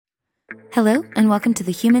Hello, and welcome to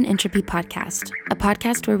the Human Entropy Podcast, a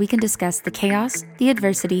podcast where we can discuss the chaos, the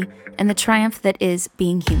adversity, and the triumph that is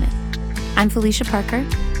being human. I'm Felicia Parker.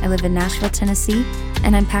 I live in Nashville, Tennessee,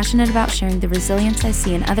 and I'm passionate about sharing the resilience I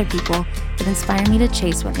see in other people that inspire me to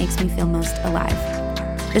chase what makes me feel most alive.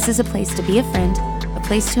 This is a place to be a friend, a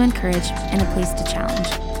place to encourage, and a place to challenge.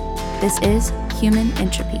 This is Human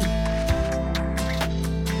Entropy.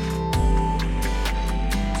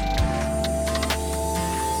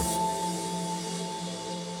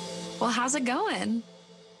 Well, how's it going?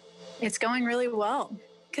 It's going really well.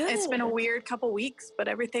 Good. It's been a weird couple weeks, but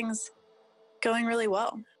everything's going really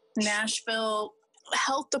well. Nashville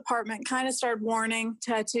Health Department kind of started warning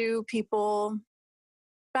tattoo people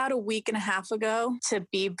about a week and a half ago to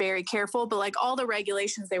be very careful, but like all the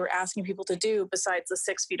regulations they were asking people to do besides the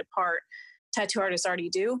 6 feet apart, tattoo artists already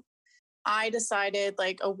do. I decided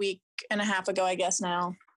like a week and a half ago, I guess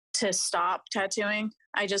now, to stop tattooing.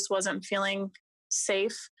 I just wasn't feeling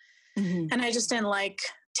safe. Mm-hmm. And I just didn't like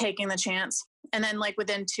taking the chance. And then like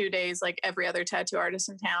within 2 days, like every other tattoo artist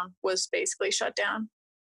in town was basically shut down.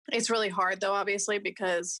 It's really hard though, obviously,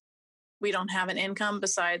 because we don't have an income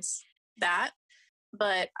besides that.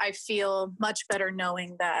 But I feel much better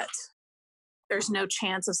knowing that there's no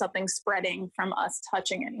chance of something spreading from us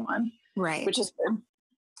touching anyone. Right. Which is good.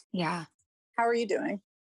 Yeah. How are you doing?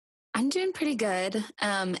 I'm doing pretty good.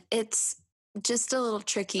 It's just a little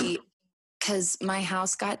tricky because my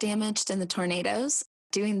house got damaged in the tornadoes.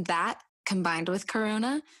 Doing that combined with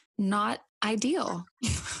Corona, not ideal.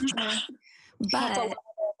 That's a But lot of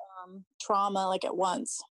trauma like at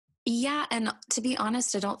once. yeah, and to be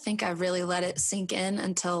honest, I don't think I really let it sink in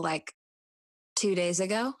until like 2 days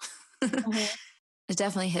ago. It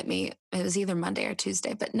definitely hit me. It was either Monday or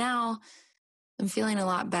Tuesday, but now I'm feeling a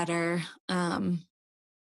lot better.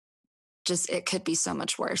 Just it could be so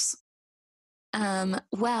much worse.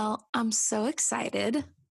 Well, I'm so excited,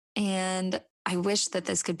 and I wish that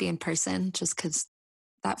this could be in person just because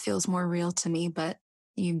that feels more real to me, but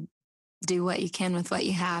you do what you can with what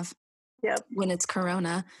you have. Yep. When it's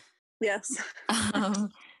Corona. Yes.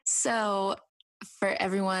 So for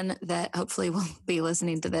everyone that hopefully will be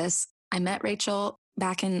listening to this, I met Rachel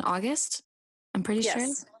back in August, I'm pretty sure.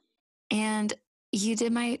 And you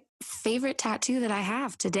did my favorite tattoo that I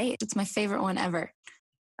have to date. It's my favorite one ever.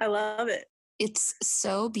 I love it. It's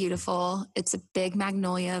so beautiful. It's a big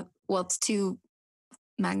magnolia. Well, it's 2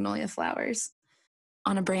 magnolia flowers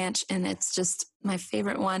on a branch, and it's just my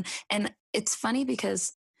favorite one. And it's funny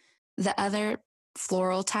because the other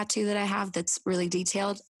floral tattoo that I have that's really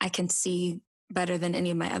detailed, I can see better than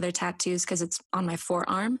any of my other tattoos because it's on my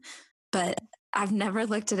forearm. But I've never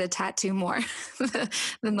looked at a tattoo more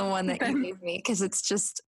than the one that you gave me because it's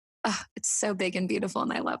just, it's so big and beautiful,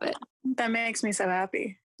 and I love it. That makes me so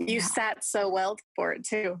happy. You sat so well for it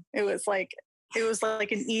too. It was like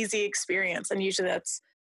an easy experience. And usually that's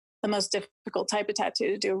the most difficult type of tattoo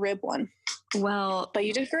to do, a rib one. Well, but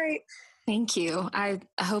you did great. Thank you. I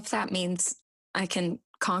hope that means I can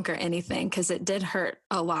conquer anything because it did hurt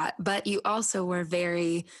a lot. But you also were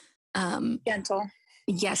very gentle.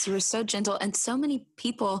 Yes, you were so gentle. And so many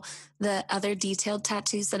people, the other detailed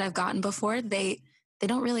tattoos that I've gotten before, they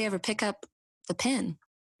don't really ever pick up the pin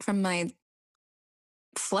from my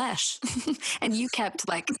flesh. And you kept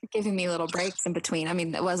like giving me little breaks in between. I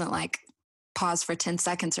mean, it wasn't like pause for 10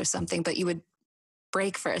 seconds or something, but you would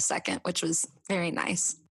break for a second, which was very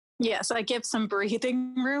nice. Yes, I give some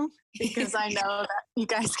breathing room because I know that you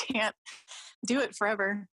guys can't do it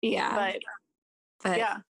forever. Yeah. But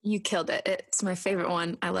yeah, you killed it. It's my favorite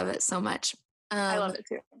one. I love it so much. I love it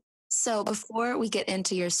too. So before we get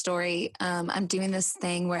into your story, I'm doing this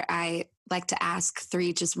thing where I like to ask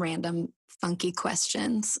 3 just random funky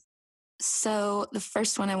questions. So the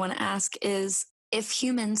first one I want to ask is, if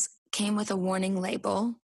humans came with a warning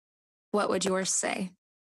label, what would yours say?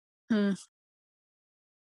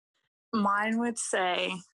 Mine would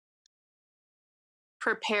say,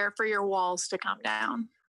 prepare for your walls to come down.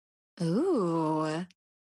 Ooh.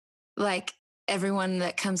 Like everyone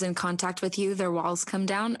that comes in contact with you, their walls come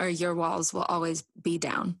down, or your walls will always be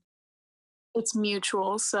down? It's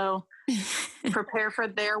mutual. So prepare for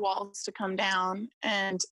their walls to come down,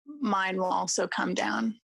 and mine will also come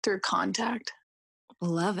down through contact.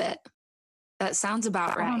 Love it. That sounds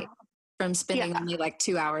about right. From spending only like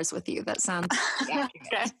 2 hours with you. That sounds okay.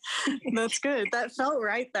 That's good. That felt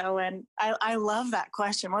right though. And I love that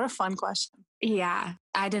question. What a fun question. Yeah.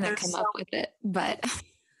 I didn't come up with it, but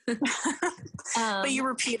but you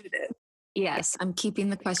repeated it. Yes. I'm keeping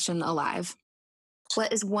the question alive.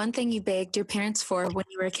 What is one thing you begged your parents for when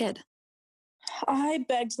you were a kid? I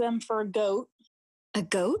begged them for a goat. A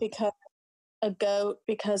goat? Because a goat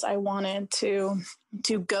because I wanted to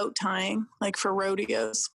do goat tying, like for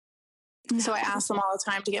rodeos. So I asked them all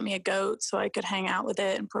the time to get me a goat so I could hang out with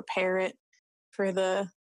it and prepare it for the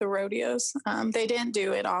rodeos. They didn't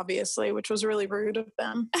do it, obviously, which was really rude of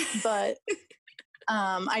them. But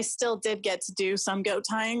I still did get to do some goat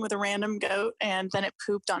tying with a random goat, and then it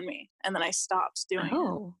pooped on me, and then I stopped doing it.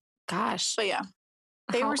 Oh, gosh. But yeah,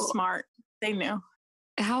 they were smart. They knew.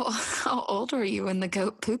 How old were you when the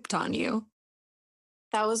goat pooped on you?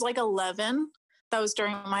 That was like 11. That was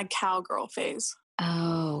during my cowgirl phase.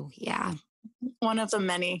 Oh, yeah. One of the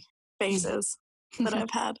many phases that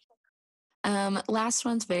I've had. Last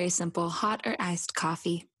one's very simple. Hot or iced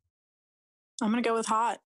coffee? I'm going to go with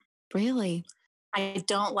hot. Really? I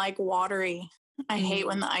don't like watery. I hate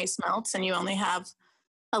when the ice melts and you only have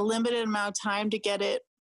a limited amount of time to get it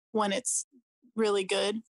when it's really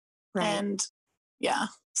good. Right. And yeah,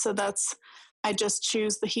 so I just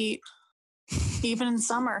choose the heat. Even in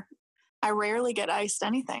summer, I rarely get iced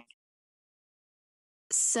anything.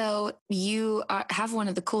 So you have one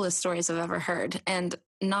of the coolest stories I've ever heard, and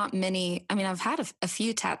not many. I mean, I've had a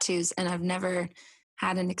few tattoos, and I've never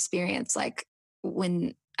had an experience like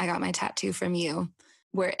when I got my tattoo from you,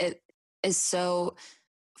 where it is so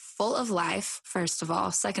full of life. First of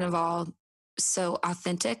all, second of all, so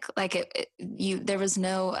authentic. Like there was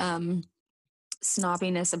no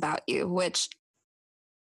snobbiness about you, which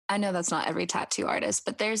I know that's not every tattoo artist,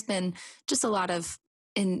 but there's been just a lot of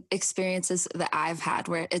experiences that I've had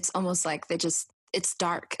where it's almost like it's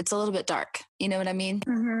dark. It's a little bit dark. You know what I mean?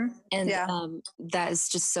 Mm-hmm. And that is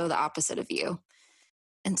just so the opposite of you.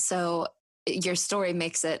 And so your story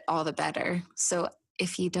makes it all the better. So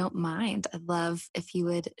if you don't mind, I'd love if you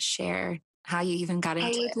would share how you even got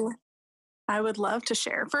into it. I would love to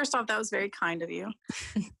share. First off, that was very kind of you.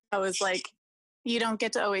 I was like, you don't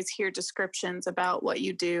get to always hear descriptions about what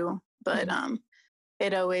you do, but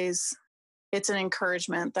it's an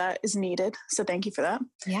encouragement that is needed. So thank you for that.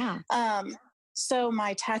 Yeah. So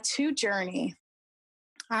my tattoo journey,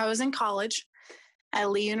 I was in college at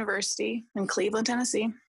Lee University in Cleveland, Tennessee.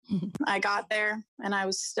 I got there and I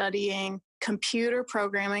was studying computer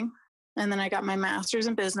programming, and then I got my master's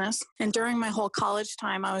in business. And during my whole college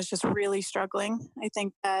time, I was just really struggling. I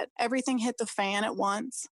think that everything hit the fan at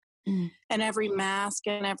once. And every mask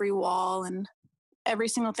and every wall and every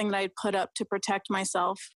single thing that I'd put up to protect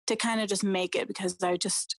myself to kind of just make it, because I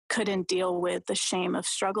just couldn't deal with the shame of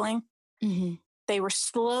struggling. Mm-hmm. They were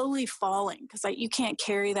slowly falling because you can't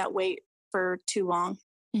carry that weight for too long.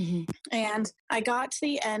 Mm-hmm. And I got to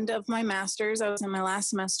the end of my master's. I was in my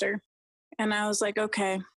last semester, and I was like,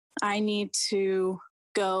 okay, I need to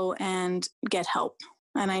go and get help,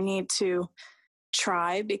 and I need to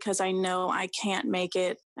try, because I know I can't make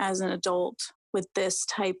it as an adult with this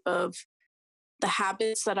type of the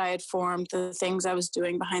habits that I had formed, the things I was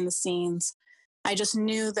doing behind the scenes. I just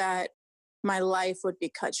knew that my life would be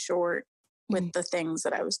cut short with the things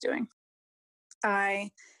that I was doing.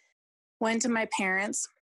 I went to my parents.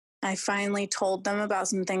 I finally told them about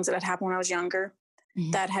some things that had happened when I was younger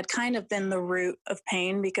that had kind of been the root of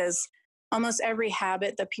pain, because almost every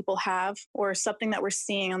habit that people have or something that we're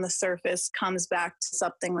seeing on the surface comes back to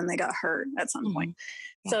something when they got hurt at some point.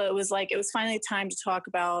 Yeah. So it was finally time to talk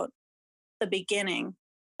about the beginning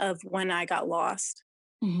of when I got lost.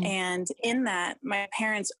 And in that, my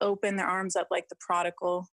parents opened their arms up like the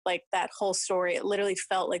prodigal, like that whole story. It literally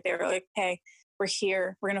felt like they were like, hey, we're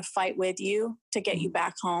here. We're going to fight with you to get you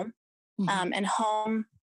back home. And home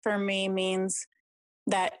for me means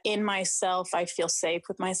that in myself, I feel safe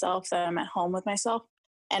with myself, that I'm at home with myself.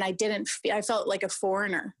 And I felt like a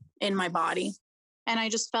foreigner in my body. And I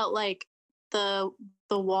just felt like the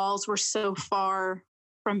walls were so far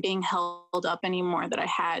from being held up anymore that I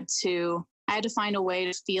had to find a way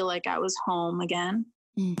to feel like I was home again.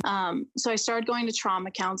 So I started going to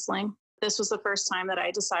trauma counseling. This was the first time that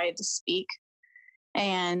I decided to speak.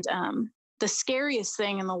 And the scariest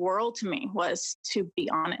thing in the world to me was to be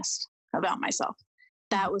honest about myself.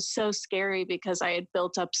 That was so scary, because I had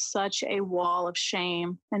built up such a wall of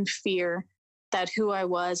shame and fear that who I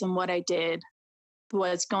was and what I did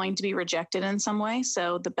was going to be rejected in some way.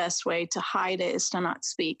 So the best way to hide it is to not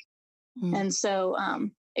speak. And so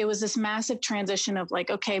it was this massive transition of like,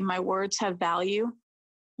 okay, my words have value.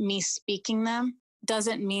 Me speaking them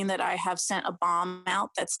doesn't mean that I have sent a bomb out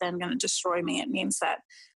that's then going to destroy me. It means that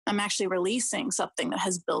I'm actually releasing something that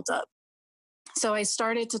has built up. So I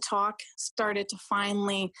started to talk, started to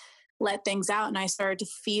finally let things out. And I started to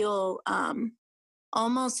feel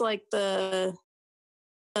almost like the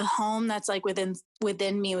home that's like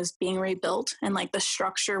within me was being rebuilt, and like the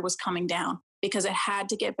structure was coming down, because it had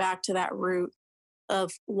to get back to that root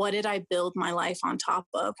of what did I build my life on top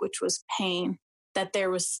of, which was pain, that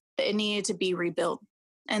it needed to be rebuilt.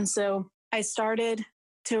 And so I started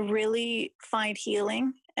to really find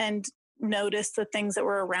healing and notice the things that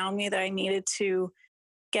were around me that I needed to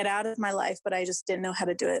get out of my life, but I just didn't know how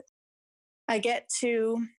to do it. I get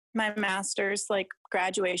to my master's, like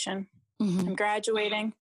graduation. I'm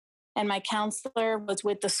graduating, and my counselor was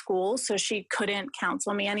with the school, so she couldn't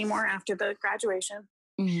counsel me anymore after the graduation.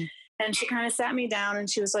 And she kind of sat me down and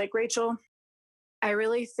she was like, Rachel, I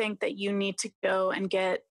really think that you need to go and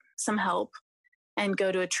get some help and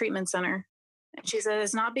go to a treatment center. And she said,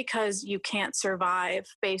 it's not because you can't survive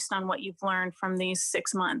based on what you've learned from these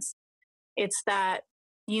 6 months. It's that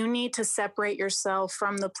you need to separate yourself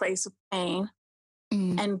from the place of pain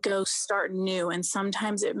and go start new. And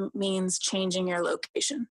sometimes it means changing your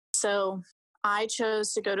location. So I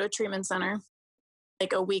chose to go to a treatment center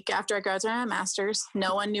like a week after I graduated my master's.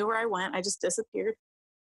 No one knew where I went. I just disappeared.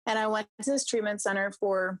 And I went to this treatment center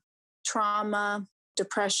for trauma,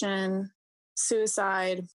 depression,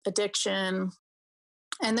 suicide, addiction.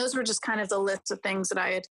 And those were just kind of the list of things that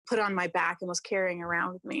I had put on my back and was carrying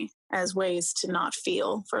around with me as ways to not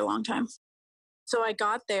feel for a long time. So I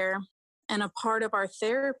got there, and a part of our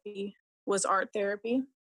therapy was art therapy.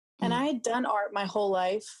 And I had done art my whole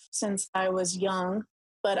life since I was young,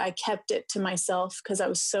 but I kept it to myself because I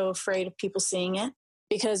was so afraid of people seeing it.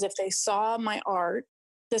 Because if they saw my art,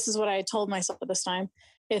 this is what I told myself at this time,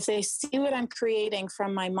 if they see what I'm creating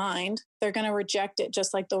from my mind, they're going to reject it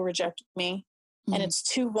just like they'll reject me. And it's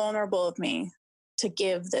too vulnerable of me to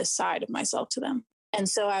give this side of myself to them. And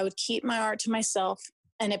so I would keep my art to myself,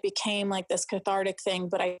 and it became like this cathartic thing,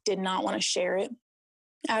 but I did not want to share it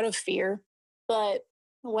out of fear. But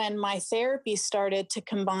when my therapy started to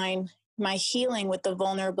combine my healing with the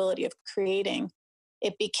vulnerability of creating,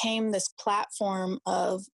 it became this platform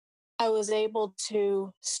of, I was able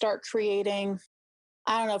to start creating,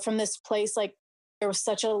 I don't know, from this place, like there was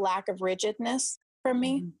such a lack of rigidness from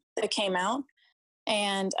me that came out.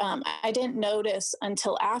 And I didn't notice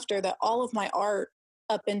until after that all of my art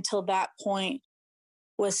up until that point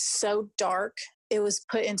was so dark. It was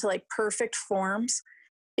put into like perfect forms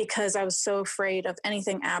because I was so afraid of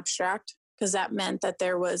anything abstract, because that meant that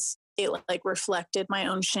it like reflected my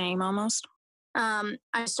own shame almost.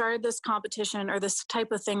 I started this competition or this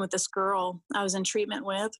type of thing with this girl I was in treatment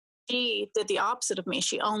with. She did the opposite of me.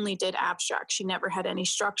 She only did abstract. She never had any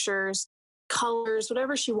structures, colors,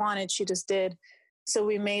 whatever she wanted, she just did. So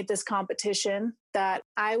we made this competition that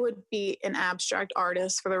I would be an abstract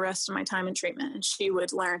artist for the rest of my time in treatment, and she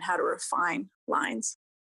would learn how to refine lines.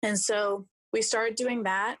 And so we started doing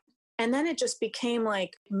that. And then it just became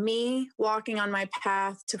like me walking on my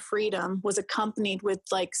path to freedom was accompanied with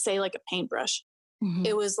like, say, like a paintbrush.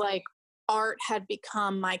 It was like art had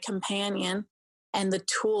become my companion and the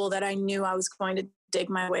tool that I knew I was going to dig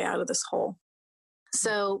my way out of this hole.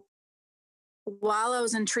 So while I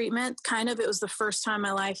was in treatment, it was the first time in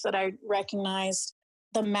my life that I recognized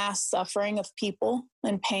the mass suffering of people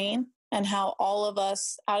and pain, and how all of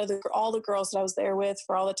us, all the girls that I was there with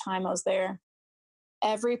for all the time I was there,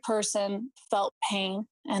 every person felt pain,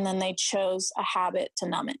 and then they chose a habit to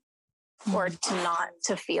numb it or to not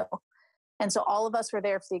to feel. And so all of us were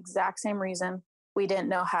there for the exact same reason. We didn't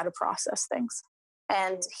know how to process things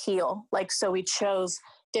and heal. So we chose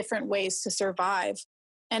different ways to survive.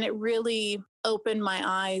 And it really opened my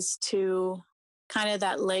eyes to kind of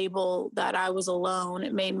that label that I was alone.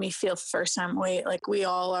 It made me feel for the first time, wait, like we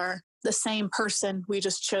all are the same person. We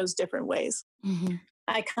just chose different ways.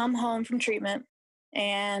 I come home from treatment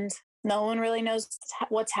and no one really knows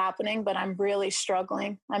what's happening, but I'm really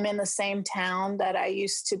struggling. I'm in the same town that I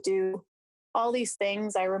used to do all these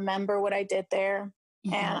things. I remember what I did there.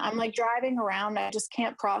 And I'm like driving around. I just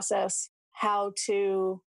can't process how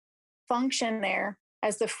to function there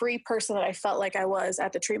as the free person that I felt like I was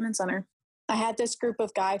at the treatment center. I had this group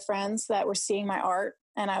of guy friends that were seeing my art,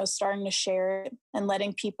 and I was starting to share it and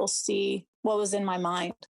letting people see what was in my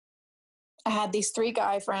mind. I had these 3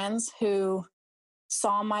 guy friends who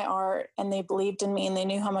saw my art and they believed in me and they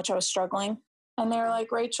knew how much I was struggling. And they were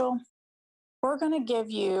like, Rachel, we're going to give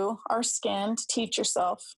you our skin to teach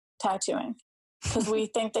yourself tattooing, because we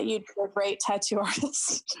think that you'd be a great tattoo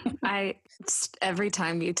artist. Every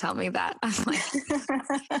time you tell me that, I'm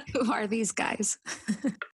like, who are these guys?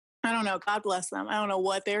 I don't know. God bless them. I don't know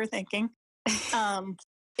what they were thinking.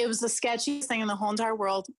 It was the sketchiest thing in the whole entire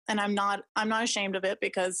world. And I'm not ashamed of it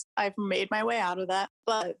because I've made my way out of that.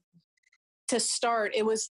 But to start, it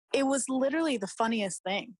was literally the funniest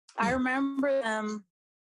thing. I remember them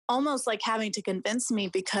almost like having to convince me,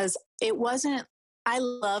 because I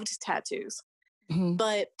loved tattoos,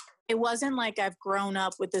 but it wasn't like I've grown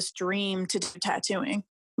up with this dream to do tattooing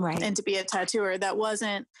Right. and to be a tattooer. That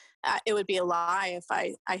wasn't, it would be a lie if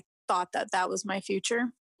I thought that that was my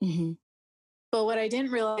future. Mm-hmm. But what I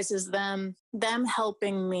didn't realize is them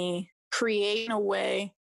helping me create in a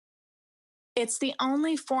way. It's the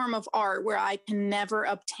only form of art where I can never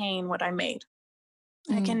obtain what I made.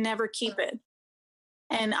 I can never keep it.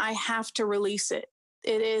 And I have to release it.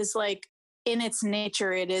 It is like in its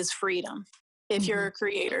nature, it is freedom if you're a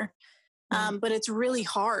creator. But it's really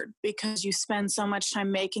hard because you spend so much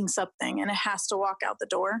time making something and it has to walk out the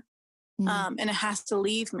door and it has to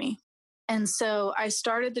leave me. And so I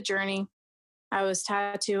started the journey. I was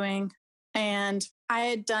tattooing and I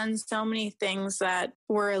had done so many things that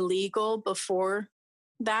were illegal before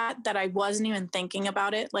that I wasn't even thinking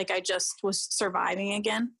about it. Like I just was surviving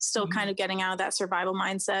again, still kind of getting out of that survival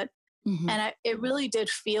mindset. And it really did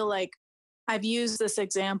feel like I've used this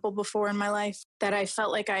example before in my life that I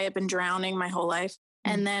felt like I had been drowning my whole life.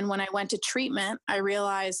 And then when I went to treatment, I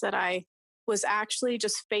realized that I was actually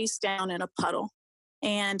just face down in a puddle.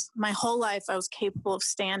 And my whole life I was capable of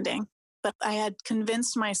standing, but I had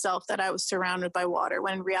convinced myself that I was surrounded by water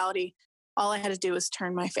when in reality, all I had to do was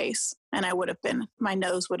turn my face and my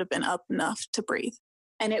nose would have been up enough to breathe.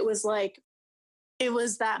 And it was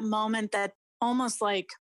that moment that almost like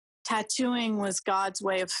tattooing was God's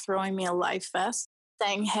way of throwing me a life vest,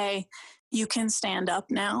 saying, hey, you can stand up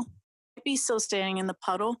now. Be still standing in the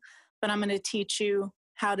puddle, but I'm going to teach you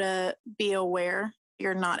how to be aware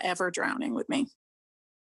you're not ever drowning with me.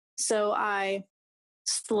 So I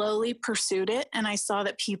slowly pursued it and I saw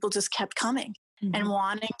that people just kept coming and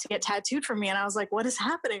wanting to get tattooed from me. And I was like, what is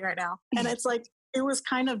happening right now? And it's like, it was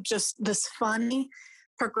kind of just this funny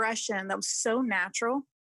progression that was so natural.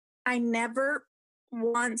 I never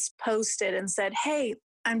once posted and said, hey,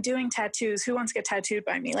 I'm doing tattoos. Who wants to get tattooed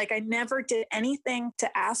by me? Like I never did anything to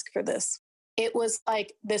ask for this. It was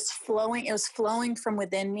like this flowing, it was flowing from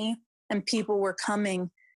within me and people were coming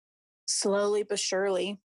slowly but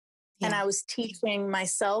surely. Yeah. And I was teaching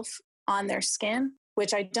myself on their skin,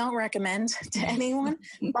 which I don't recommend to anyone.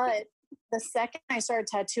 But the second I started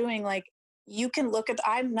tattooing, like you can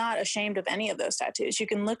I'm not ashamed of any of those tattoos. You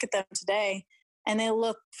can look at them today and they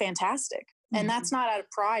look fantastic. And that's not out of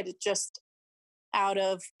pride. It's just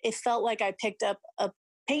it felt like I picked up a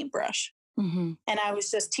paintbrush and I was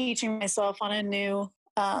just teaching myself on a new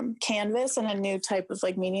canvas and a new type of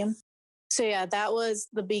like medium. So yeah, that was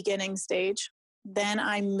the beginning stage. Then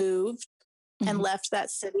I moved and left that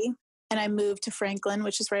city and I moved to Franklin,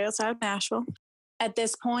 which is right outside of Nashville. At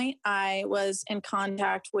this point, I was in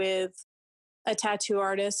contact with a tattoo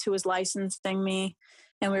artist who was licensing me.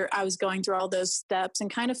 And I was going through all those steps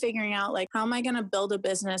and kind of figuring out like, how am I going to build a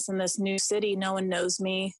business in this new city? No one knows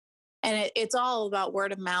me. And it's all about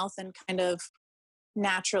word of mouth and kind of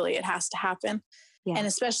naturally it has to happen. Yeah. And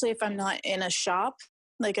especially if I'm not in a shop,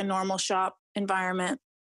 like a normal shop environment,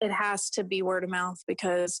 it has to be word of mouth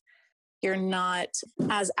because you're not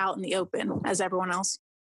as out in the open as everyone else.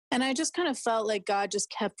 And I just kind of felt like God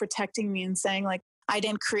just kept protecting me and saying like, I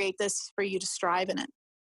didn't create this for you to strive in it.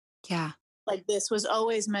 Yeah. Like this was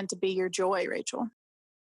always meant to be your joy, Rachel.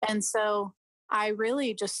 And so I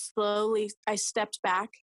really just I stepped back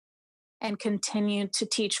and continued to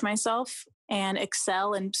teach myself and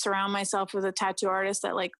excel and surround myself with a tattoo artist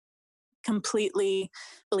that like completely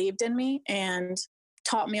believed in me and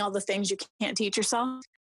taught me all the things you can't teach yourself.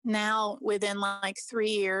 Now, within like 3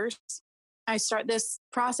 years, this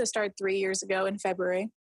process started 3 years ago in February.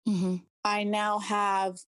 I now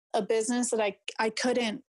have a business that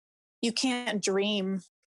you can't dream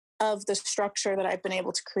of the structure that I've been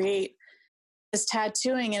able to create. This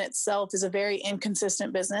tattooing in itself is a very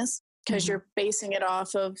inconsistent business because you're basing it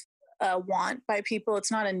off of a want by people.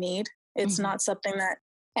 It's not a need. It's not something that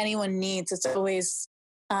anyone needs. It's always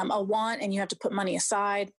a want and you have to put money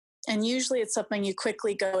aside. And usually it's something you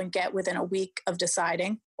quickly go and get within a week of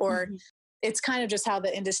deciding, or it's kind of just how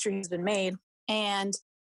the industry has been made. And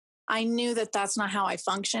I knew that that's not how I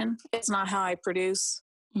function. It's not how I produce.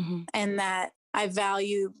 And that I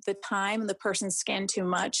value the time and the person's skin too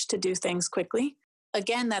much to do things quickly.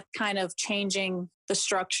 Again, that's kind of changing the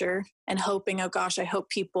structure and hoping, oh gosh, I hope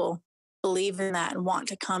people believe in that and want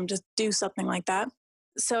to come to do something like that.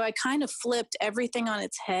 So I kind of flipped everything on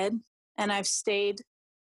its head and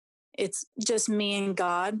it's just me and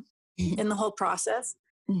God in the whole process.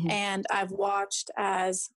 And I've watched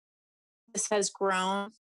as this has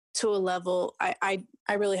grown to a level, I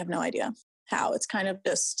really have no idea how. It's kind of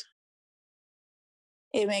just,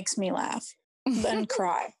 it makes me laugh and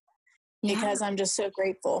cry because I'm just so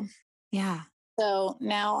grateful. Yeah. So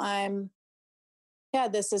now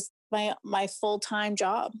this is my full-time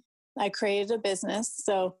job. I created a business.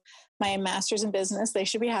 So my master's in business, they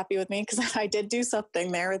should be happy with me because I did do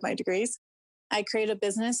something there with my degrees. I created a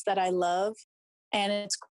business that I love, and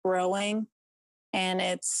it's growing and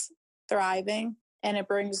it's thriving, and it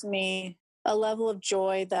brings me a level of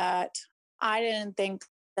joy that I didn't think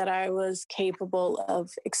that I was capable of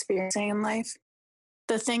experiencing in life.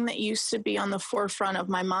 The thing that used to be on the forefront of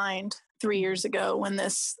my mind 3 years ago when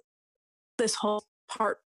this whole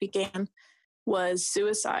part began was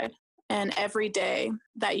suicide. And every day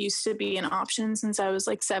that used to be an option since I was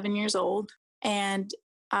like 7 years old. And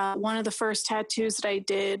one of the first tattoos that I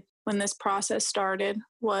did when this process started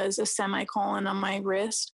was a semicolon on my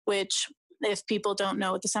wrist, which, if people don't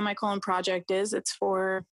know what the Semicolon Project is, it's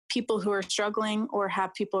for people who are struggling or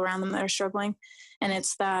have people around them that are struggling. And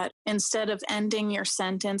it's that instead of ending your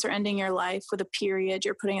sentence or ending your life with a period,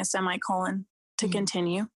 you're putting a semicolon to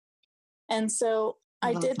continue. And so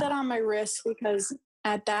I did that on my wrist because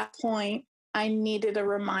at that point, I needed a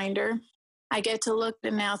reminder. I get to look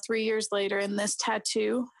at now 3 years later, and this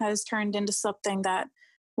tattoo has turned into something that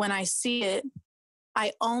when I see it,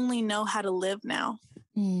 I only know how to live now.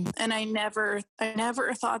 And I never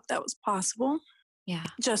thought that was possible. Yeah.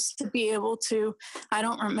 Just to be able to, I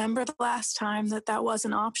don't remember the last time that was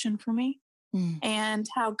an option for me. And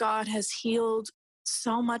how God has healed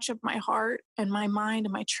so much of my heart and my mind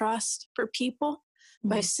and my trust for people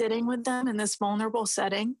by sitting with them in this vulnerable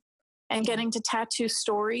setting and getting to tattoo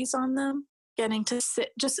stories on them, getting to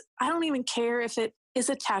sit, I don't even care if it is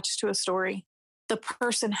attached to a story. The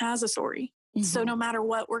person has a story. So no matter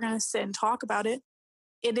what, we're going to sit and talk about it.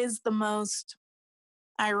 It is the most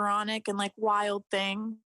ironic and like wild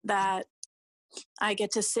thing that I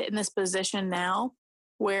get to sit in this position now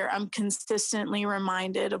where I'm consistently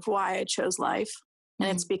reminded of why I chose life. And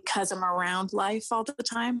it's because I'm around life all the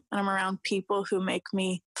time and I'm around people who make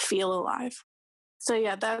me feel alive. So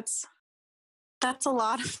yeah, that's a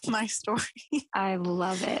lot of my story. I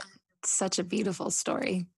love it. Such a beautiful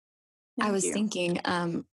story. I was thinking,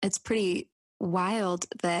 it's pretty wild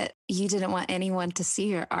that you didn't want anyone to see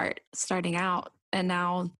your art starting out, and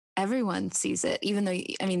now everyone sees it, even though,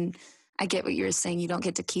 I get what you were saying. You don't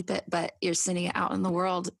get to keep it, but you're sending it out in the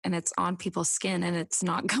world and it's on people's skin and it's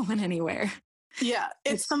not going anywhere. Yeah,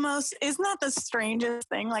 isn't that the strangest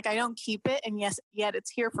thing? Like, I don't keep it, and yet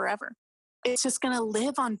it's here forever. It's just going to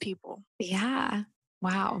live on people. Yeah.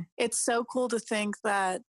 Wow. It's so cool to think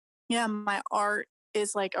that, my art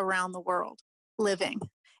is like around the world, living.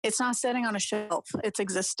 It's not sitting on a shelf, it's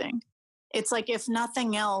existing. It's like, if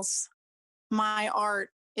nothing else, my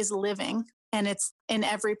art is living, and it's in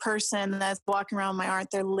every person that's walking around my art,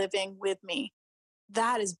 they're living with me.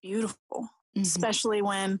 That is beautiful. Especially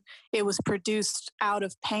when it was produced out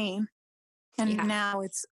of pain. And now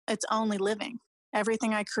it's only living.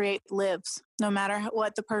 Everything I create lives, no matter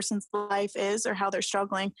what the person's life is or how they're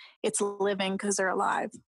struggling, it's living because they're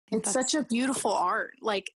alive. It's such a beautiful art.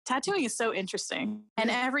 Like, tattooing is so interesting.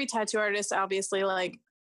 And every tattoo artist obviously like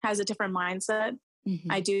has a different mindset.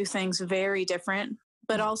 I do things very different,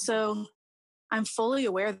 but also I'm fully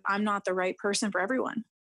aware that I'm not the right person for everyone.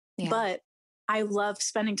 But I love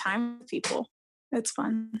spending time with people. It's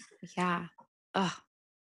fun. Yeah.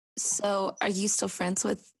 So are you still friends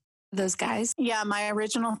with those guys? Yeah, my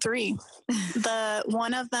original 3. The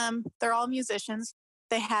one of them, they're all musicians.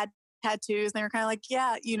 They had tattoos. And they were kind of like,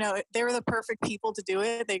 they were the perfect people to do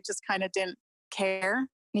it. They just kind of didn't care.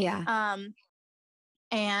 Yeah.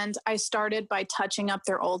 And I started by touching up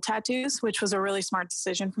their old tattoos, which was a really smart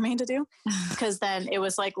decision for me to do, because then it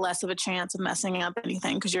was like less of a chance of messing up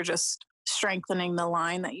anything because you're just strengthening the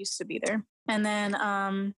line that used to be there. And then,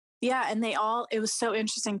 and it was so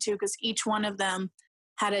interesting too, because each one of them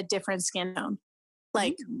had a different skin tone.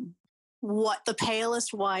 Like the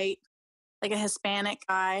palest white, like a Hispanic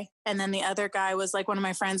guy. And then the other guy was like one of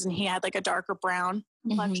my friends, and he had like a darker brown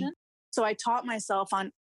complexion. So I taught myself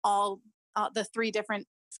on all the 3 different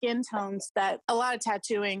skin tones that a lot of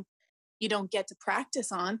tattooing you don't get to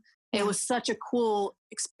practice on. It was such a cool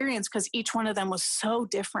experience because each one of them was so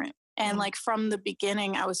different. And like from the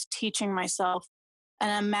beginning, I was teaching myself.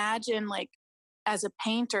 And imagine, like, as a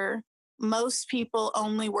painter, most people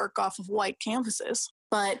only work off of white canvases.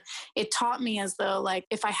 But it taught me as though, like,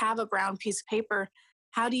 if I have a brown piece of paper,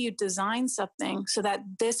 how do you design something so that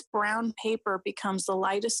this brown paper becomes the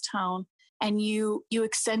lightest tone and you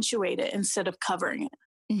accentuate it instead of covering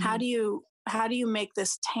it? How do you make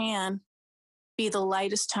this tan be the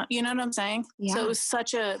lightest tone? You know what I'm saying? Yeah. So it was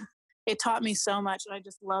it taught me so much, and I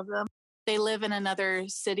just love them. They live in another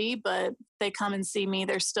city, but they come and see me.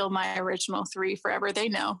 They're still my original 3 forever. They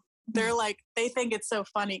know. They're like, they think it's so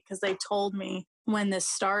funny because they told me when this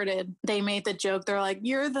started, they made the joke. They're like,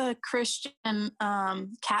 "You're the Christian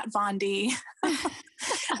Kat Von D."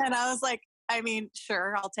 And I was like, I mean,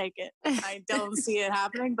 sure, I'll take it. I don't see it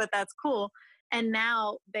happening, but that's cool. And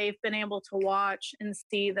now they've been able to watch and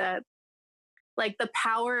see that, like, the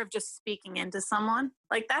power of just speaking into someone,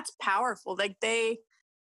 like, that's powerful. Like, they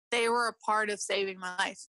were a part of saving my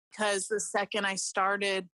life, because the second I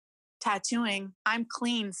started tattooing, I'm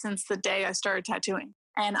clean since the day I started tattooing.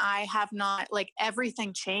 And I have not, like,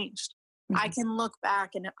 everything changed. I can look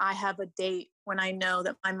back and I have a date when I know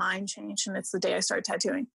that my mind changed, and it's the day I started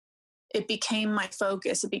tattooing. It became my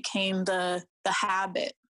focus. It became the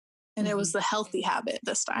habit, and it was the healthy habit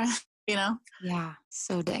this time, you know? Yeah,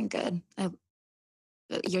 so dang good.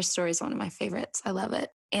 Your story is one of my favorites. I love it.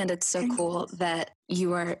 And it's so cool that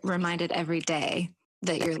you are reminded every day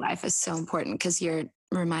that your life is so important, because you're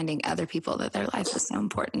reminding other people that their life is so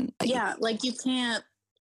important. Yeah, like you can't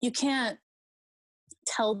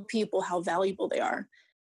tell people how valuable they are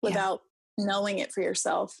without knowing it for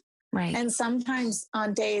yourself. Right. And sometimes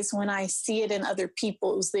on days when I see it in other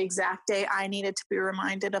people, it was the exact day I needed to be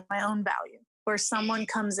reminded of my own value. Where someone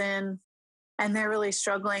comes in and they're really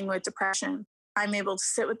struggling with depression, I'm able to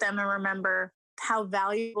sit with them and remember how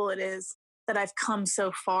valuable it is that I've come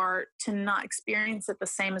so far to not experience it the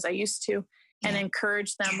same as I used to, and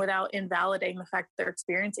encourage them without invalidating the fact that they're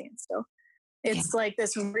experiencing it still. It's like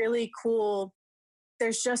this really cool,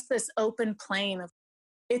 there's just this open plane of,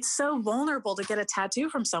 it's so vulnerable to get a tattoo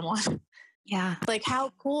from someone. Yeah. Like,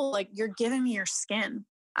 how cool, like, you're giving me your skin.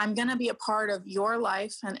 I'm going to be a part of your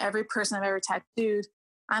life, and every person I've ever tattooed,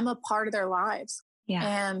 I'm a part of their lives.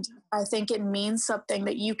 Yeah. And I think it means something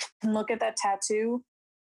that you can look at that tattoo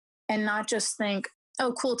and not just think,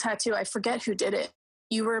 oh, cool tattoo, I forget who did it.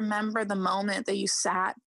 You remember the moment that you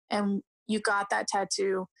sat and you got that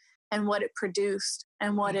tattoo and what it produced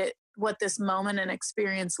and what this moment and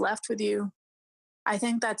experience left with you. I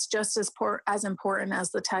think that's just as important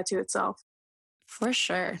as the tattoo itself. For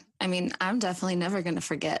sure. I mean, I'm definitely never going to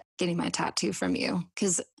forget getting my tattoo from you,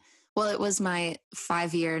 because, well, it was my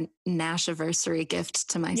 5-year Nash-iversary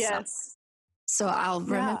gift to myself. Yes. So I'll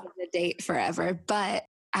remember the date forever, but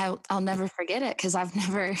I'll never forget it, because I've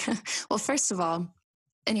never, well, first of all,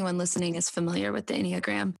 anyone listening is familiar with the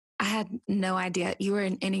Enneagram. I had no idea you were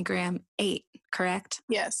an Enneagram 8, correct?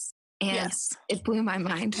 Yes. And it blew my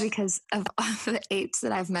mind, because of all the 8s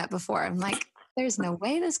that I've met before. I'm like, there's no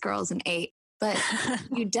way this girl's an 8. But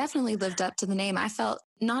you definitely lived up to the name. I felt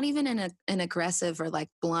not even in an aggressive or like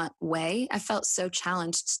blunt way. I felt so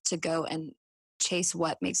challenged to go and chase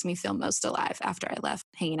what makes me feel most alive after I left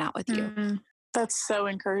hanging out with you. That's so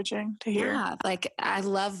encouraging to hear. Yeah, like, I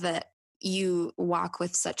love that you walk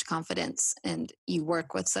with such confidence and you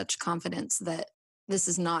work with such confidence that this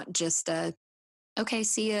is not just okay,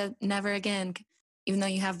 see ya, never again. Even though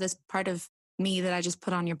you have this part of me that I just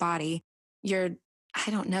put on your body, I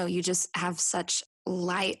don't know, you just have such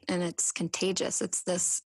light, and it's contagious. It's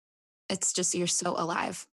just, you're so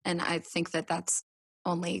alive. And I think that that's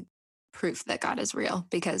only proof that God is real,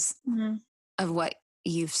 because of what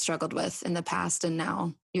you've struggled with in the past. And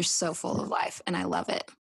now you're so full of life, and I love it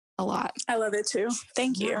a lot. I love it too.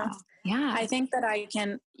 Thank you. Yeah. I think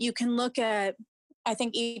that you can look at, I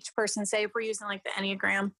think each person, say if we're using like the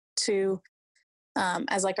Enneagram to,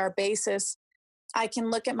 as like our basis, I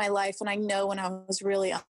can look at my life and I know when I was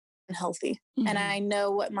really unhealthy, and I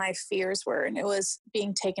know what my fears were, and it was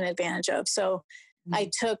being taken advantage of. So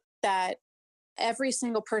I took that every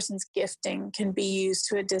single person's gifting can be used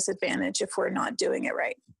to a disadvantage if we're not doing it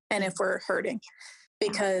right and if we're hurting,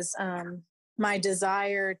 because my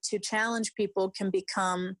desire to challenge people can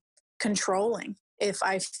become controlling if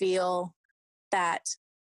I feel that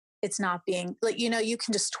it's not being, like, you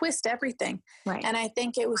can just twist everything. Right. And I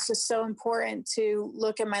think it was just so important to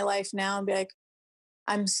look at my life now and be like,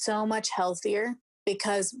 I'm so much healthier,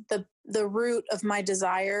 because the root of my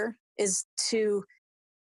desire is to,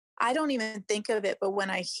 I don't even think of it, but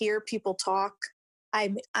when I hear people talk,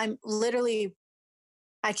 I'm literally,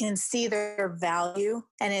 I can see their value,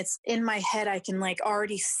 and it's in my head. I can like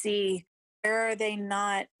already see, where are they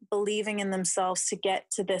not believing in themselves to get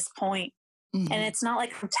to this point? And it's not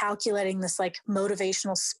like I'm calculating this like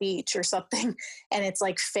motivational speech or something, and it's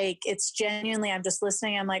like fake. It's genuinely, I'm just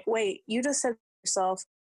listening. I'm like, wait, you just said to yourself,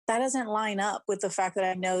 that doesn't line up with the fact that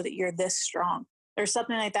I know that you're this strong, or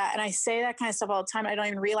something like that. And I say that kind of stuff all the time. I don't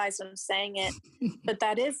even realize I'm saying it, but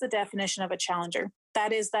that is the definition of a challenger.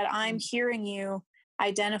 That is that I'm hearing you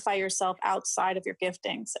identify yourself outside of your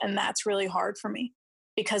giftings. And that's really hard for me,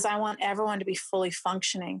 because I want everyone to be fully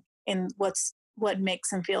functioning in what makes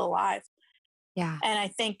them feel alive. Yeah. And I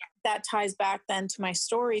think that ties back then to my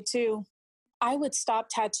story too. I would stop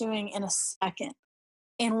tattooing in a second.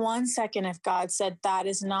 In 1 second, if God said that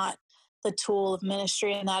is not the tool of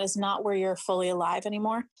ministry and that is not where you're fully alive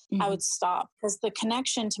anymore, I would stop, because the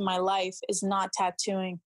connection to my life is not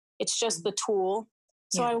tattooing. It's just the tool.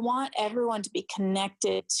 So I want everyone to be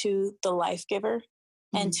connected to the life giver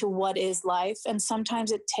and to what is life. And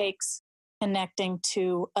sometimes it takes connecting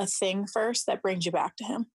to a thing first that brings you back to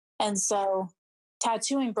him. And so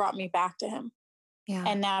tattooing brought me back to him. Yeah.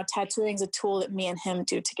 And now tattooing is a tool that me and him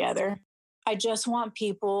do together. I just want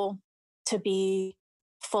people to be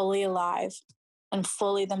fully alive and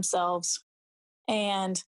fully themselves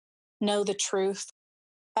and know the truth.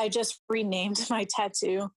 I just renamed my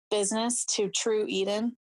tattoo business to True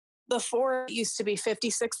Eden. Before, it used to be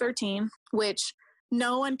 5613, which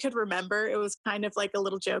no one could remember. It was kind of like a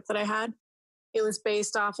little joke that I had. It was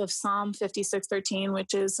based off of Psalm 5613,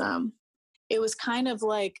 which is, it was kind of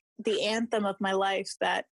like the anthem of my life,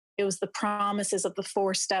 that it was the promises of the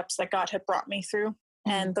 4 steps that God had brought me through.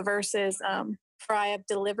 And the verse is, for I have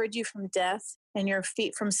delivered you from death and your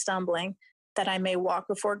feet from stumbling, that I may walk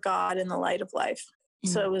before God in the light of life.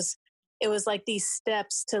 So it was like these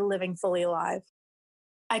steps to living fully alive.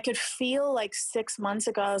 I could feel like 6 months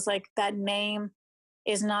ago, I was like, that name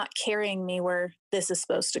is not carrying me where this is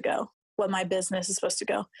supposed to go, what my business is supposed to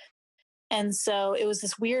go. And so it was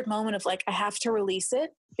this weird moment of like, I have to release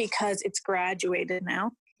it because it's graduated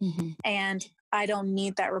now. And I don't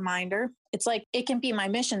need that reminder. It's like, it can be my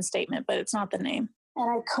mission statement, but it's not the name. And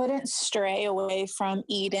I couldn't stray away from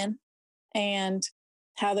Eden and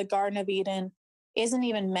how the Garden of Eden isn't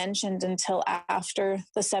even mentioned until after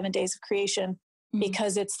the 7 days of creation,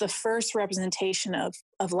 because it's the first representation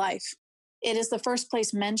of life. It is the first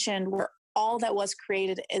place mentioned where all that was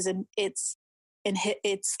created is it's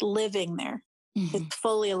living there. It's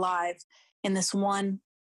fully alive in this one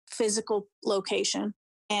physical location.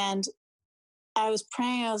 And I was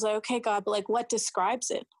praying, I was like, okay, God, but like, what describes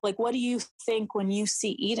it? Like, what do you think when you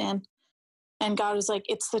see Eden? And God was like,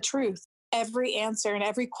 it's the truth. Every answer and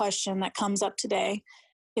every question that comes up today,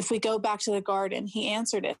 if we go back to the garden, he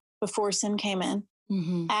answered it before sin came in.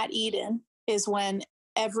 At Eden is when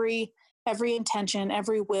every intention,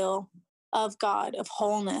 every will of God, of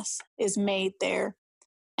wholeness, is made there.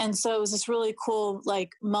 And so it was this really cool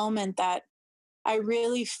like moment that I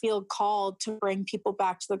really feel called to bring people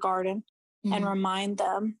back to the garden and remind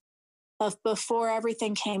them of before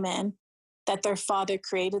everything came in, that their Father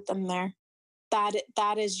created them there.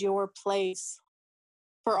 That is your place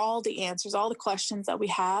for all the answers, all the questions that we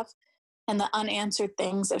have, and the unanswered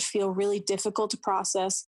things that feel really difficult to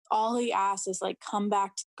process. All he asks is like, come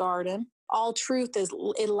back to the garden. All truth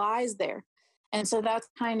it lies there. And so that's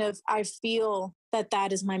kind of, I feel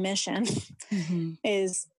that is my mission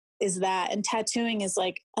is that. And tattooing is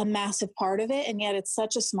like a massive part of it. And yet it's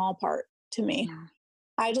such a small part to me. Yeah.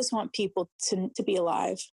 I just want people to be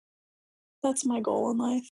alive. That's my goal in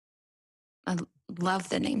life. I love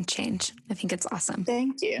the name change. I think it's awesome.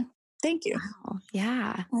 Thank you. Thank you. Wow.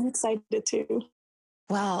 Yeah. I'm excited too.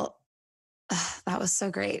 Well, that was so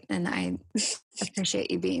great. And I appreciate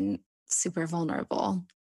you being super vulnerable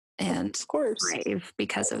and of course brave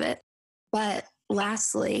because of it. But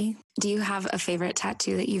lastly, do you have a favorite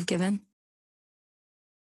tattoo that you've given?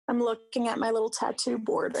 I'm looking at my little tattoo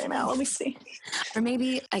board right now. Let me see. Or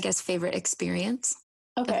maybe, I guess, favorite experience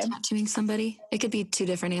of tattooing somebody. It could be 2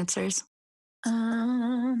 different answers.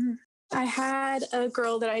 I had a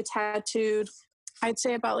girl that I tattooed, I'd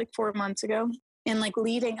say about like 4 months ago. And like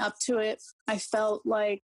leading up to it, I just felt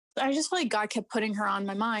like God kept putting her on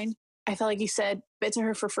my mind. I felt like he said it to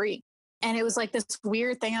her for free. And it was like this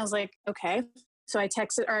weird thing. I was like, okay. So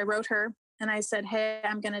I wrote her and I said, hey,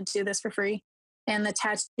 I'm going to do this for free. And the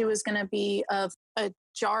tattoo was going to be of a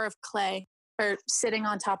jar of clay or sitting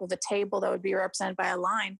on top of a table that would be represented by a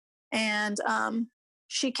line. And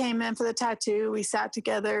she came in for the tattoo. We sat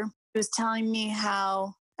together. She was telling me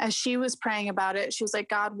how, as she was praying about it, she was like,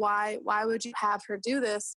 God, why would you have her do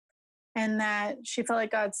this? And that she felt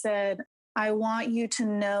like God said, I want you to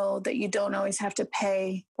know that you don't always have to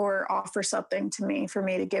pay or offer something to me for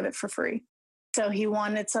me to give it for free. So he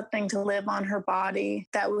wanted something to live on her body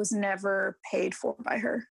that was never paid for by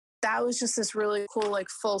her. That was just this really cool, like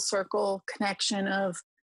full circle connection of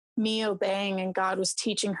me obeying, and God was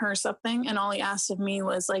teaching her something. And all he asked of me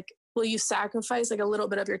was like, will you sacrifice like a little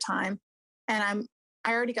bit of your time? And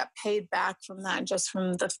I already got paid back from that, just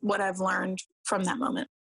from what I've learned from that moment.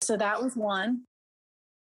 So that was one.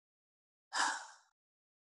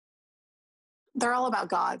 They're all about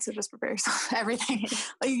God, so just prepare yourself. Everything.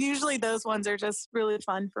 Like, usually those ones are just really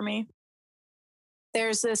fun for me.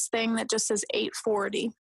 There's this thing that just says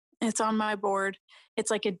 840, It's on my board.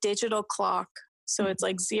 It's like a digital clock. So it's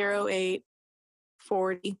like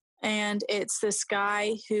 0840. And it's this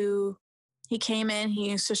guy who he came in,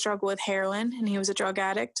 he used to struggle with heroin and he was a drug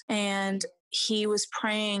addict. And he was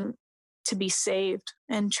praying to be saved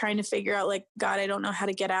and trying to figure out, like, God, I don't know how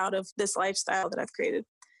to get out of this lifestyle that I've created.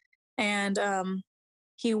 And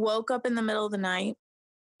he woke up in the middle of the night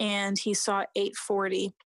and he saw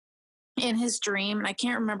 840 in his dream. And I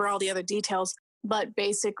can't remember all the other details, but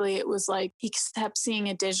basically it was like he kept seeing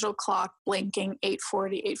a digital clock blinking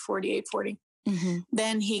 840, 840, 840. Mm-hmm.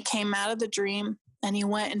 Then he came out of the dream and he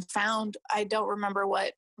went and found, I don't remember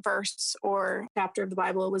what verse or chapter of the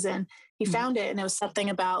Bible it was in. He found it and it was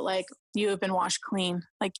something about like, you have been washed clean,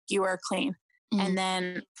 like you are clean. And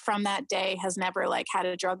then from that day has never like had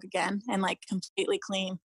a drug again and like completely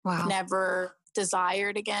clean. Wow. Never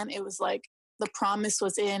desired again. It was like the promise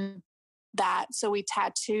was in that. So we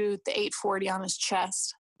tattooed the 840 on his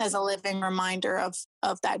chest as a living reminder of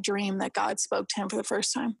that dream that God spoke to him for the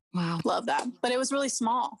first time. Wow. Love that. But it was really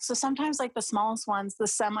small. So sometimes like the smallest ones, the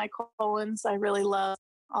semicolons, I really love.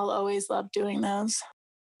 I'll always love doing those.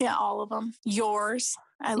 Yeah, all of them. Yours.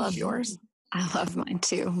 I love yours. I love mine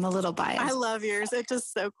too. I'm a little biased. I love yours. It's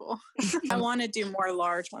just so cool. I want to do more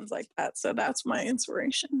large ones like that. So that's my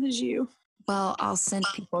inspiration is you. Well, I'll send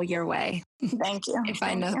people your way. Thank you. If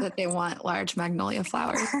I know that they want large magnolia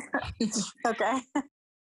flowers. Okay.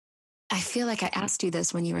 I feel like I asked you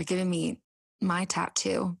this when you were giving me my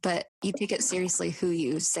tattoo, but you take it seriously who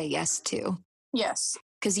you say yes to. Yes.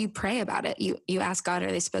 Because you pray about it. You ask God,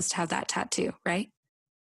 are they supposed to have that tattoo, right?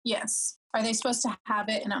 Yes. Are they supposed to have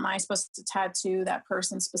it? And am I supposed to tattoo that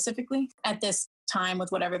person specifically at this time with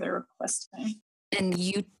whatever they're requesting? And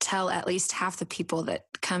you tell at least half the people that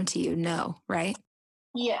come to you no, right?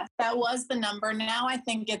 Yeah, that was the number. Now I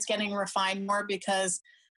think it's getting refined more because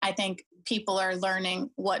I think people are learning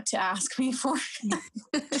what to ask me for.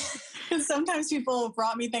 Because sometimes people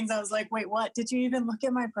brought me things I was like, wait, what? Did you even look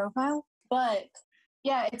at my profile? But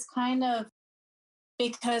yeah, it's kind of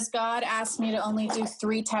because God asked me to only do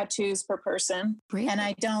 3 tattoos per person. Really? And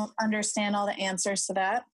I don't understand all the answers to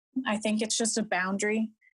that. I think it's just a boundary.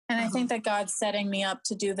 And I think that God's setting me up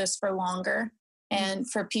to do this for longer and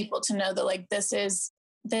for people to know that like this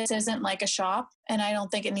isn't like a shop. And I don't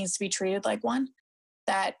think it needs to be treated like one,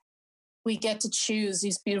 that we get to choose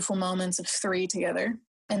these beautiful moments of 3 together.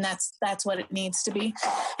 And that's what it needs to be.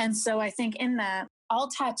 And so I think in that I'll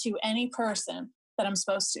tattoo any person that I'm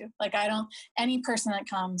supposed to. Like any person that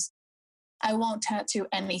comes, I won't tattoo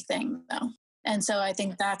anything though. And so I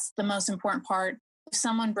think that's the most important part. If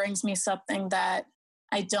someone brings me something that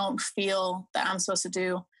I don't feel that I'm supposed to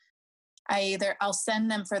do, I'll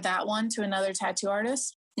send them for that one to another tattoo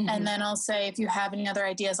artist. Mm-hmm. And then I'll say, if you have any other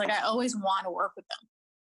ideas, like I always want to work with them.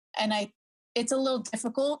 And it's a little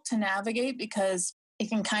difficult to navigate because it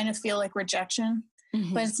can kind of feel like rejection,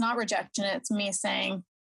 but it's not rejection. It's me saying,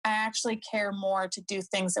 I actually care more to do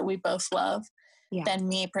things that we both love than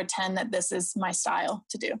me pretend that this is my style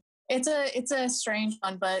to do. It's a strange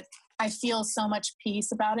one, but I feel so much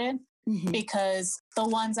peace about it because the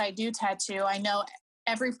ones I do tattoo, I know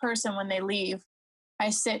every person when they leave, I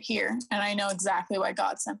sit here and I know exactly why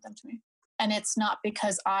God sent them to me. And it's not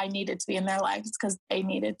because I needed to be in their life. It's because they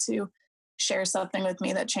needed to share something with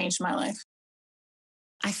me that changed my life.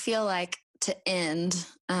 I feel like to end,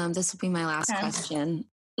 this will be my last question.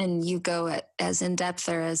 And you go as in depth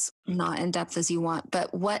or as not in depth as you want.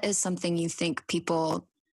 But what is something you think people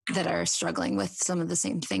that are struggling with some of the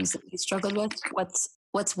same things that you struggled with?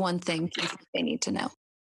 What's one thing you think they need to know?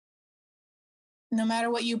 No matter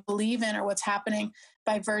what you believe in or what's happening,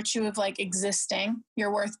 by virtue of like existing,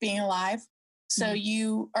 you're worth being alive. So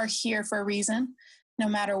you are here for a reason, no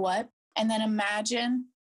matter what. And then imagine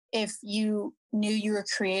if you knew you were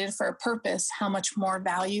created for a purpose, how much more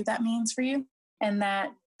value that means for you. And that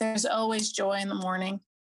there's always joy in the morning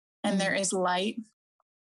and there is light,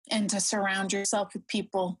 and to surround yourself with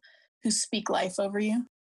people who speak life over you.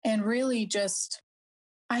 And really just,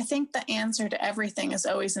 I think the answer to everything is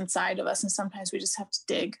always inside of us. And sometimes we just have to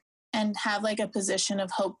dig and have like a position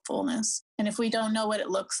of hopefulness. And if we don't know what it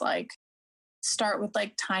looks like, start with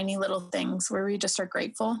like tiny little things where we just are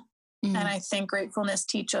grateful. And I think gratefulness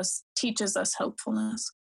teaches us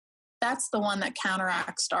hopefulness. That's the one that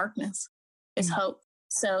counteracts darkness is hope.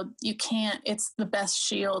 So it's the best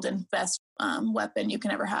shield and best weapon you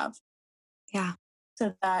can ever have. Yeah.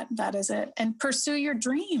 So that is it. And pursue your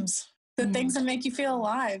dreams, the things that make you feel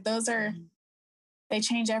alive. They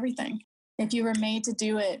change everything. If you were made to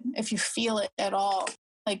do it, if you feel it at all,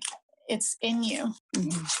 like it's in you.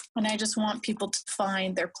 And I just want people to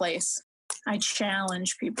find their place. I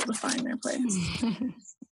challenge people to find their place.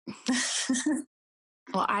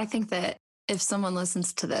 Well, I think that if someone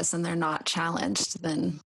listens to this and they're not challenged,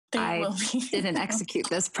 then I didn't execute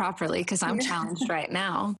this properly because I'm challenged right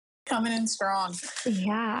now. Coming in strong.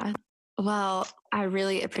 Yeah. Well, I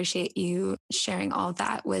really appreciate you sharing all of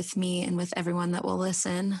that with me and with everyone that will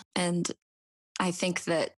listen. And I think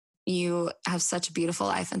that you have such a beautiful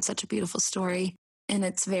life and such a beautiful story. And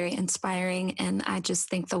it's very inspiring. And I just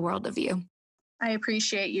think the world of you. I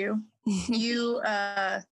appreciate you. You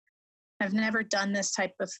have never done this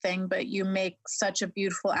type of thing, but you make such a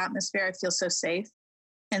beautiful atmosphere. I feel so safe.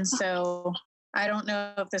 And so I don't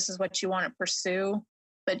know if this is what you want to pursue,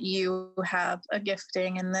 but you have a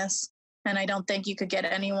gifting in this. And I don't think you could get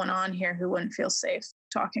anyone on here who wouldn't feel safe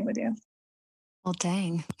talking with you. Well,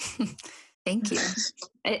 dang. Thank you.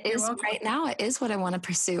 It is right now. It is what I want to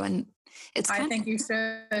pursue. And I think you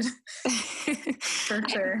should. For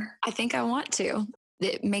sure. I think I want to.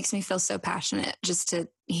 It makes me feel so passionate just to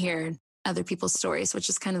hear other people's stories, which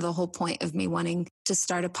is kind of the whole point of me wanting to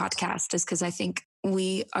start a podcast, is because I think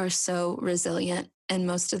we are so resilient. And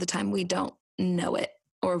most of the time we don't know it,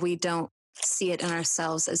 or we don't see it in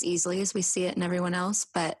ourselves as easily as we see it in everyone else.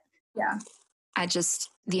 But yeah,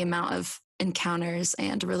 the amount of encounters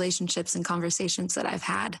and relationships and conversations that I've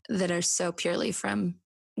had that are so purely from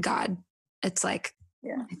God, it's like,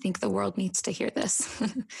 yeah, I think the world needs to hear this.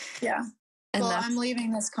 Yeah. And well, I'm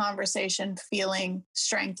leaving this conversation feeling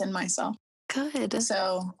strength in myself. Good.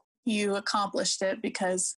 So you accomplished it,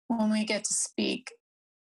 because when we get to speak,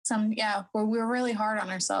 we're really hard on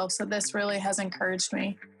ourselves. So this really has encouraged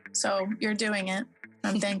me. So you're doing it.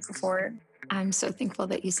 I'm thankful for it. I'm so thankful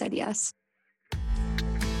that you said yes.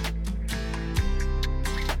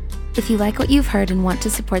 If you like what you've heard and want to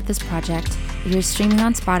support this project, if you're streaming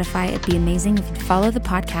on Spotify, it'd be amazing if you'd follow the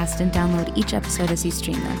podcast and download each episode as you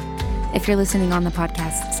stream them. If you're listening on the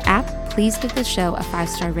podcast's app, please give the show a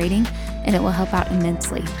 5-star rating, and it will help out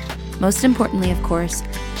immensely. Most importantly, of course,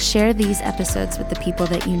 share these episodes with the people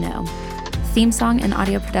that you know. Theme song and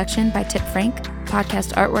audio production by Tip Frank.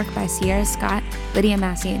 Podcast artwork by Sierra Scott, Lydia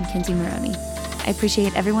Massey, and Kinsey Maroney. I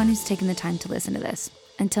appreciate everyone who's taken the time to listen to this.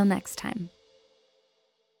 Until next time.